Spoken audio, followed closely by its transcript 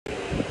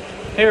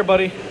Hey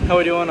everybody, how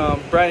we doing?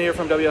 Brian here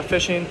from WF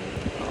Fishing.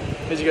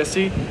 As you guys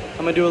see, I'm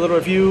going to do a little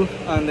review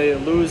on the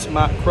Lews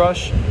Mach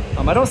Crush.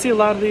 I don't see a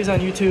lot of these on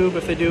YouTube.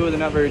 If they do, they're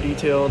not very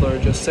detailed or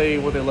just say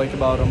what they like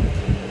about them.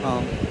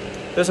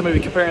 This I'm going to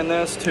be comparing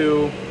this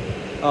to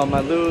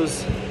my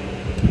Lews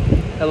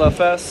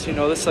LFS. You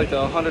know, this is like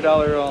the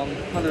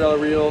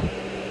 $100 reel.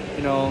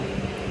 You know,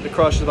 the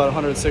Crush is about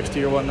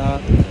 $160 or whatnot.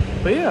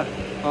 But yeah,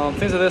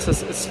 things like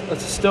this,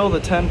 it's still the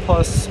 10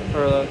 plus,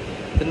 or a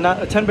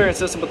 10 bearing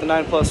system, but the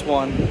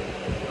 9+1.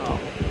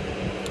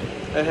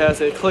 It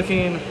has a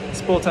clicking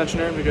spool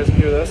tensioner, if you guys can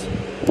hear this.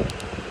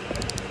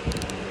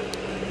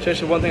 It's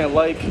actually one thing I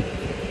like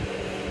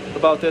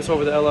about this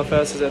over the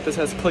LFS is that this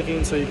has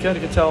clicking, so you kind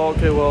of can tell,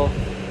 okay, well,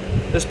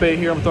 this bait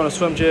here, I'm throwing a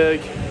swim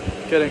jig,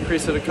 gotta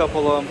increase it a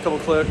couple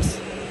clicks.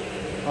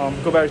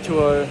 Go back to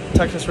a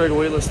Texas rig, a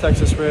weightless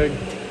Texas rig,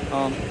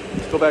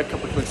 go back a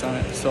couple clicks on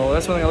it. So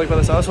that's one thing I like about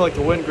this. I also like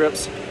the wind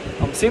grips.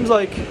 Seems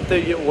like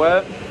they get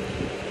wet.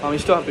 You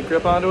still have to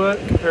grip onto it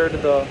compared to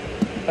the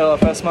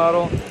LFS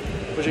model,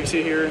 which you can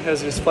see here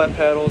has these flat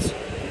paddles.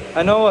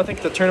 I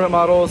think the tournament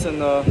models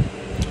and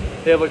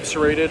they have like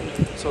serrated,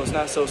 so it's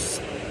not so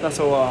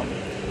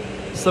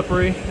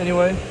slippery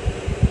anyway.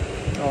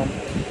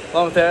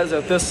 Along with that is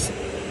that this,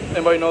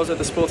 anybody knows that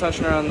the spool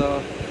tensioner on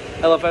the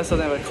LFS doesn't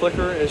have a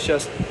clicker. It's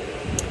just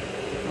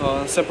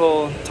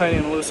simple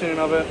tightening and loosening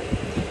of it.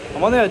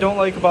 One thing I don't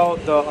like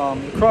about the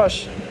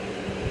Crush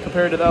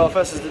compared to the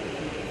LFS is that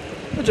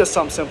it's just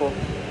something simple.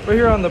 Right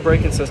here on the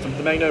braking system,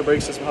 the magnetic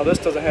brake system, how this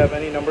doesn't have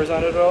any numbers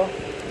on it at all,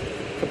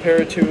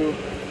 compared to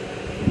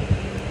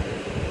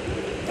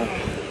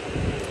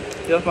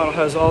the other model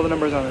has all the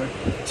numbers on there.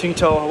 So you can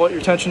tell what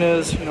your tension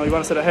is. You know, you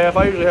want to set at half.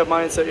 I usually have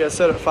mine set at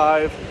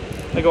 5.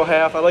 I go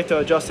half. I like to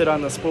adjust it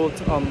on the spool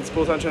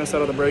tension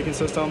instead of the braking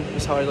system.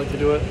 That's how I like to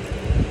do it.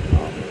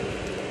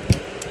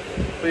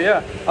 But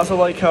yeah, I also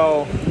like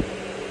how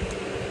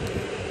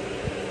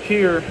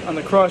here on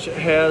the Crush it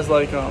has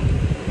like an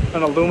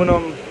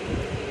aluminum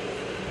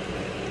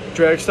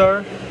drag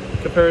star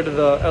compared to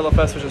the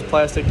LFS, which is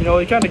plastic. You know,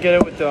 you kind of get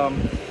it with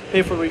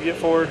pay for what we get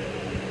for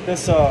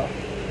this thing.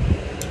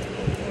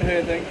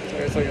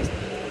 Sorry, it's like a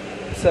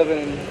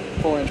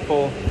 7.4-inch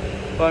pole.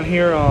 But on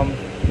here,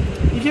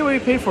 you get what you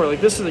pay for. Like,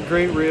 this is a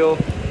great reel,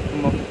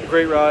 a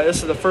great rod.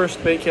 This is the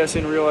first bait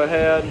casting reel I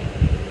had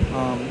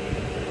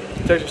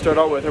to actually start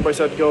out with. Everybody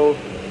said to go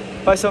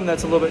buy something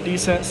that's a little bit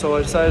decent, so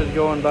I decided to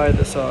go and buy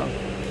this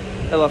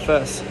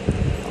LFS.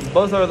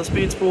 Both are the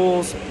speed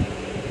spools.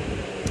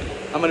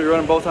 I'm going to be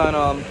running both on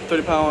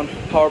 30-pound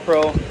Power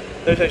Pro.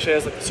 This actually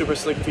has like the Super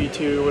Slick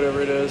V2 or whatever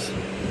it is.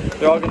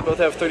 They're all going to both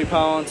have 30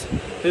 pounds.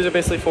 These are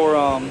basically for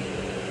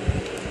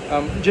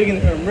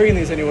rigging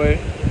these anyway,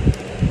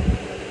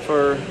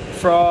 for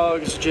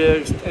frogs,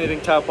 jigs, anything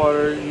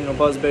topwater, you know,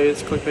 buzz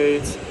baits, click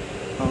baits.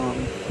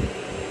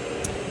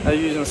 I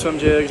use them swim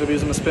jigs. I'll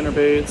use them as spinner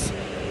baits,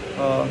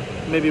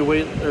 maybe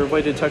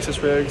weighted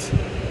Texas rigs.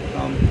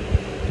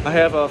 I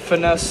have a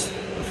finesse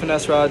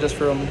rod just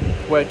for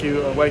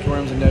wacky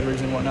worms and dead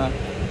rigs and whatnot.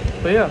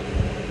 But yeah,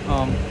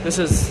 it's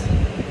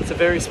a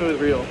very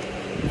smooth reel,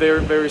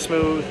 very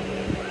smooth.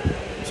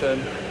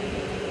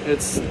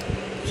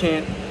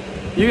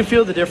 You can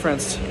feel the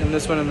difference in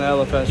this one and the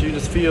LFS. You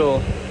just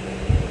feel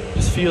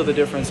the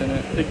difference in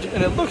it,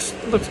 and it looks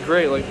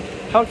great. Like,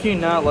 how can you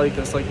not like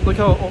this? Like, look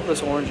how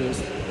this orange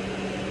is.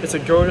 It's a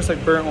gorgeous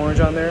like burnt orange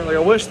on there. Like, I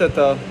wish that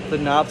the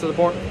knobs of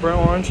the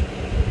burnt orange,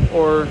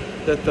 or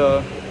that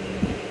the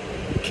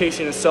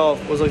casing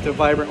itself was like the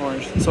vibrant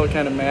orange, so it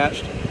kind of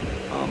matched.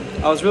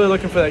 I was really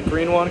looking for that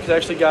green one because I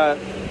actually got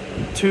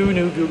 2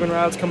 new Guggen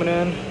rods coming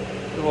in.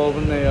 Well,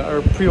 when they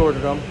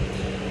pre-ordered them.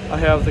 I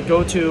have the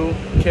go-to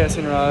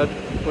casting rod,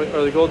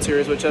 or the Gold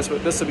Series, which that's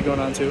what this will be going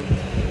on to.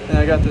 And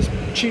I got this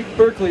cheap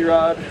Berkeley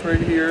rod right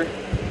here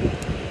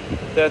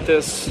that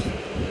this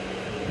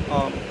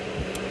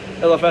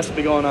LFS will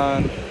be going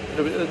on.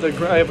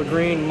 I have a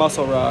green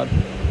muscle rod.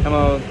 I'm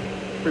going to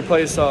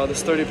replace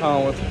this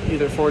 30-pound with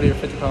either 40 or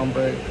 50-pound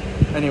braid.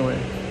 Anyway,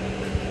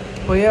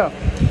 well, yeah,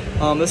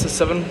 this is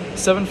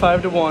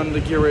 7.5 to 1, the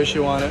gear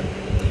ratio on it.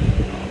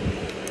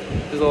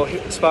 There's a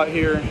little spot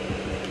here.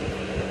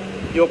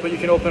 You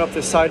can open up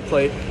this side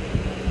plate.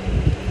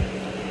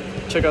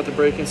 Check out the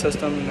braking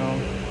system. You know,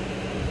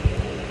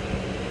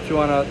 if you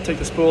want to take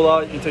the spool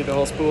out, you can take the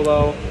whole spool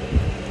out.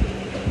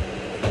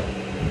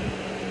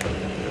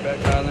 Get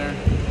back on there.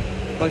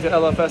 Like the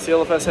LFS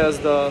has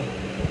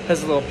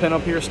a little pin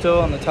up here still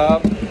on the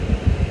top.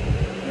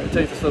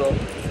 Take this little,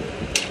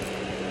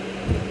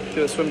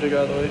 get a swim jig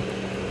out of the way.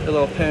 A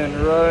little pin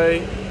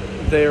right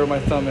there where my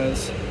thumb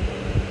is.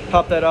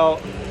 Pop that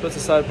out, put the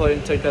side plate,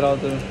 and take that out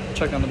to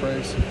check on the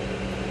brakes.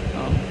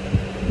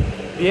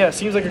 Yeah, it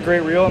seems like a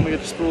great reel. I'm gonna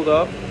get it spooled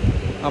up.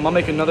 I'll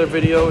make another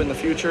video in the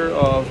future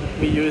of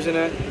me using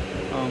it.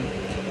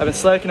 I've been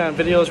slacking on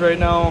videos right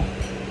now.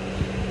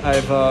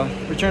 I've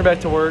returned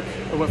back to work.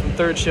 I went from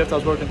third shift. I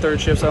was working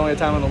third shift, so I only had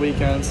time on the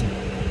weekends.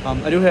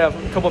 I do have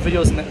a couple of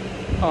videos in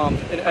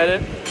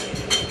edit.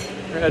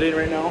 We're editing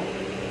right now. A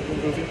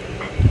little goofy.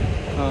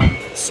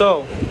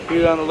 So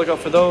be on the lookout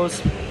for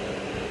those.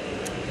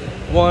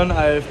 One,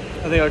 I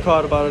think I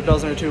caught about a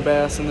dozen or two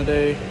bass in the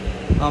day.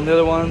 The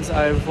other ones,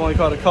 I've only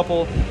caught a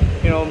couple,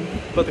 you know,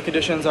 but the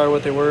conditions are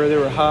what they were. They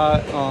were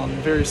hot,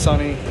 very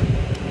sunny,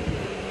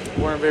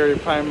 weren't very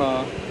prime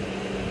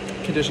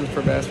conditions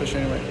for bass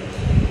fishing anyway.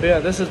 But yeah,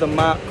 this is the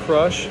Mach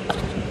Crush.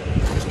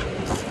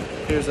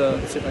 Here's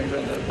let's see if I can get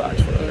in the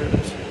box for it. There it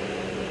is.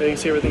 But you can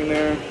see everything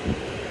there.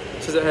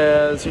 It says it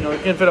has, you know,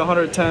 it can fit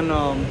 110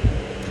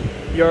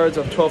 yards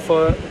of 12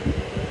 foot,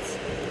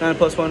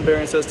 9+1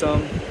 bearing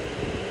system,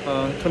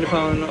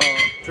 20-pound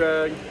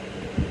drag.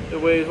 It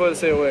weighs, what did it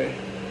say it weighs?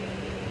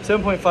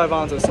 7.5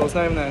 ounces, so it's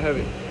not even that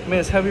heavy. I mean,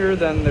 it's heavier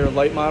than their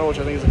light model, which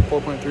I think is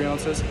like 4.3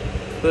 ounces.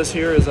 But this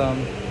here is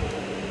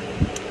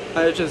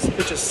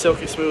it's just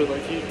silky smooth.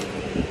 Like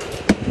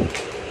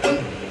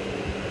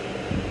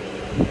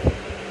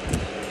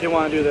you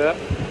want to do that,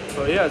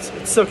 but yeah, it's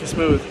silky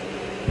smooth.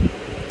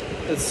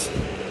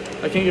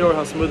 I can't get over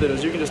how smooth it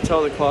is. You can just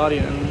tell the quality,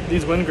 and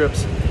these wind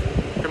grips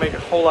can make a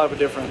whole lot of a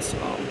difference.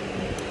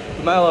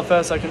 With my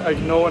LFS, I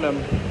can know when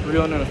I'm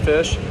reeling in a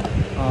fish.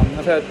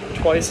 I've had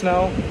twice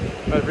now.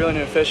 I've reeling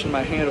in a fish and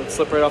my hand would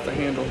slip right off the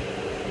handle.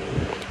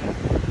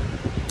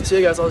 So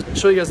yeah, guys, I'll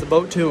show you guys the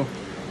boat too.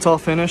 It's all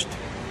finished.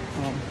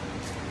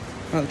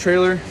 On the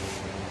trailer,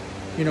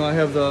 you know, I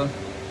have the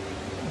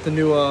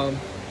new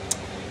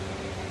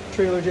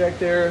trailer jack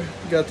there.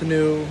 Got the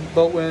new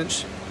boat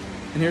winch,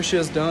 and here she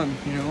is done.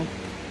 You know,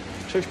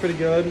 she looks pretty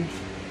good.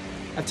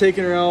 I've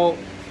taken her out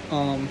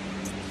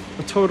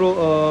a total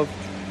of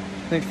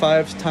I think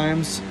 5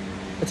 times.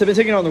 I've been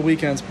taking it out on the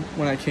weekends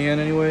when I can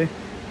anyway.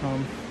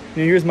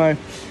 Here's my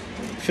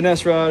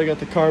finesse rod. I got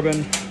the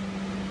carbon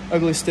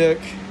ugly stick.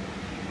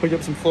 Picked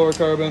up some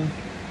fluorocarbon,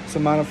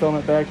 some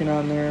monofilament backing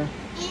on there.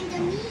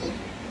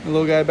 And the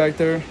little guy back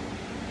there.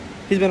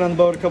 He's been on the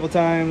boat a couple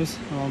times.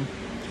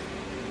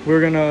 We're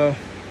gonna,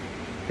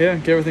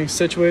 get everything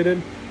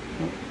situated.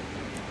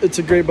 It's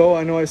a great boat.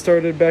 I know I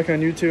started back on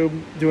YouTube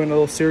doing a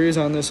little series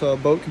on this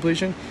boat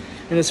completion,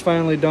 and it's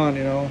finally done.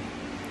 You know,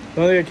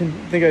 the only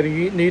thing I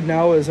need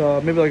now is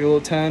maybe like a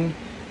little 10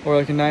 or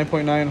like a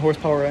 9.9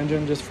 horsepower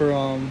engine, just for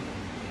you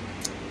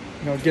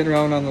know, getting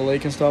around on the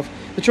lake and stuff.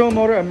 The trolling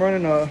motor, I'm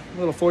running a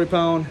little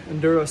 40-pound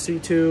Enduro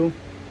C2.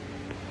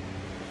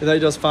 That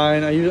does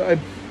fine. I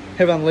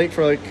have it on lake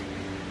for like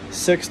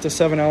 6 to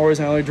 7 hours,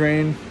 and I only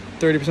drain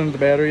 30% of the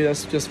battery.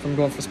 That's just from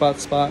going from spot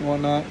to spot and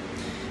whatnot.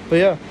 But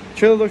yeah,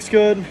 trailer looks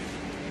good,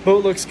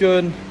 boat looks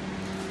good.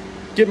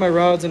 Get my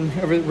rods and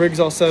rigs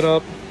all set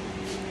up,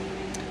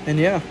 and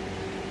yeah,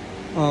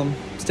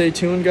 stay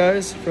tuned,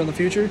 guys, for in the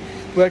future.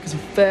 We're back with some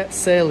fat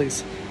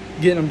Sallies,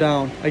 getting them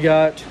down. I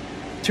got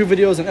 2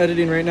 videos in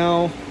editing right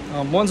now.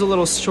 One's a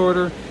little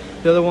shorter,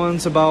 the other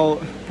one's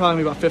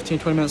probably about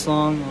 15-20 minutes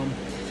long.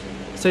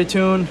 Stay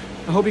tuned.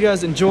 I hope you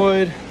guys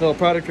enjoyed the little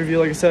product review.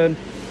 Like I said,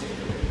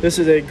 this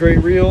is a great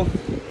reel.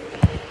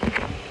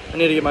 I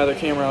need to get my other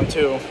camera out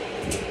too.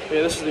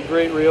 Yeah, this is a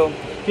great reel.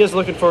 If you guys are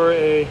looking for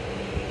a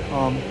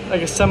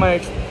like a semi,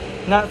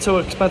 not so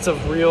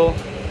expensive reel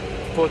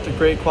with the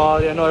great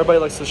quality. I know everybody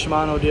likes the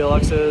Shimano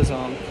DLXs,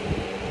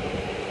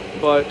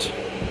 but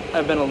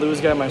I've been a Lews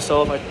guy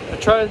myself. I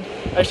tried,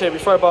 actually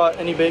before I bought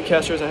any bait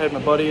casters, I had my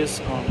buddies.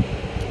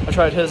 I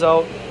tried his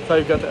out.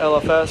 I got the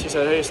LFS. He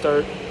said, hey,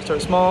 start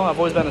small. I've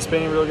always been a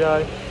spinning reel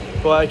guy,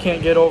 but I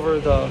can't get over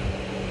the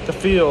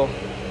feel,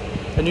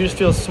 and you just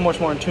feel so much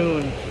more in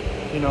tune,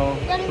 you know,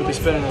 with these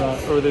spinning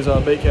or these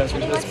bait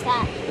casters.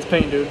 It's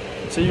paint, dude.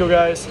 So you go,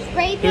 guys.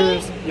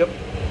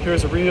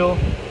 Here's a reel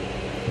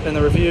and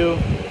the review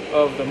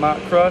of the Mach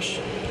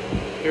Crush.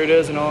 Here it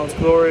is in all its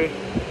glory.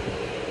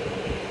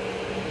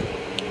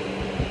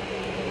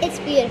 it's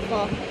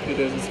beautiful. It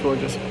is. It's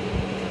gorgeous.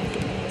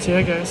 So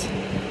yeah, guys.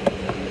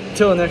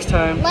 Till next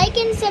time. Like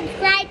and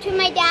subscribe to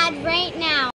my dad right now.